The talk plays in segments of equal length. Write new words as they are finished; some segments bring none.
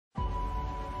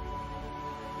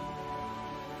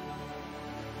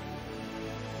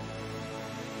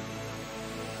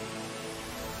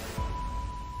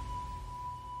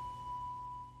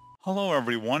Hello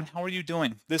everyone, how are you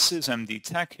doing? This is MD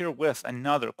Tech here with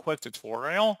another quick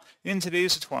tutorial. In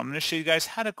today's tutorial, I'm going to show you guys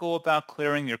how to go about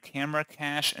clearing your camera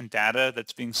cache and data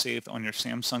that's being saved on your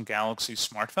Samsung Galaxy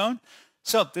smartphone.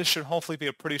 So this should hopefully be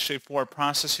a pretty straightforward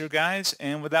process here, guys.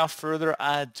 And without further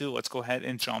ado, let's go ahead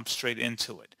and jump straight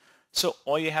into it. So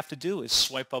all you have to do is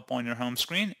swipe up on your home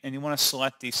screen and you want to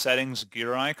select the settings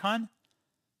gear icon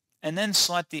and then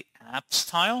select the apps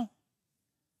tile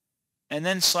and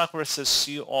then select where it says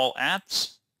see all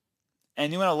apps.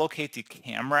 And you want to locate the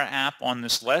camera app on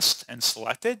this list and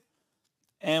select it.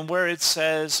 And where it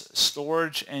says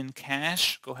storage and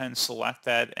cache, go ahead and select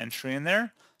that entry in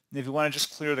there. And if you want to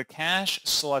just clear the cache,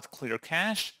 select clear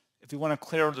cache. If you want to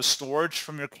clear the storage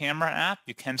from your camera app,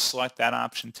 you can select that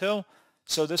option too.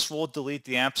 So this will delete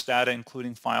the app's data,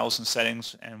 including files and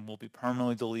settings, and will be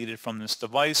permanently deleted from this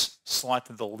device.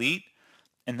 Select delete,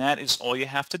 and that is all you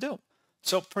have to do.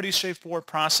 So pretty straightforward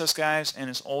process, guys, and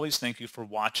as always, thank you for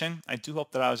watching. I do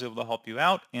hope that I was able to help you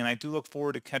out, and I do look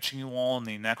forward to catching you all in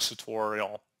the next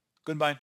tutorial. Goodbye.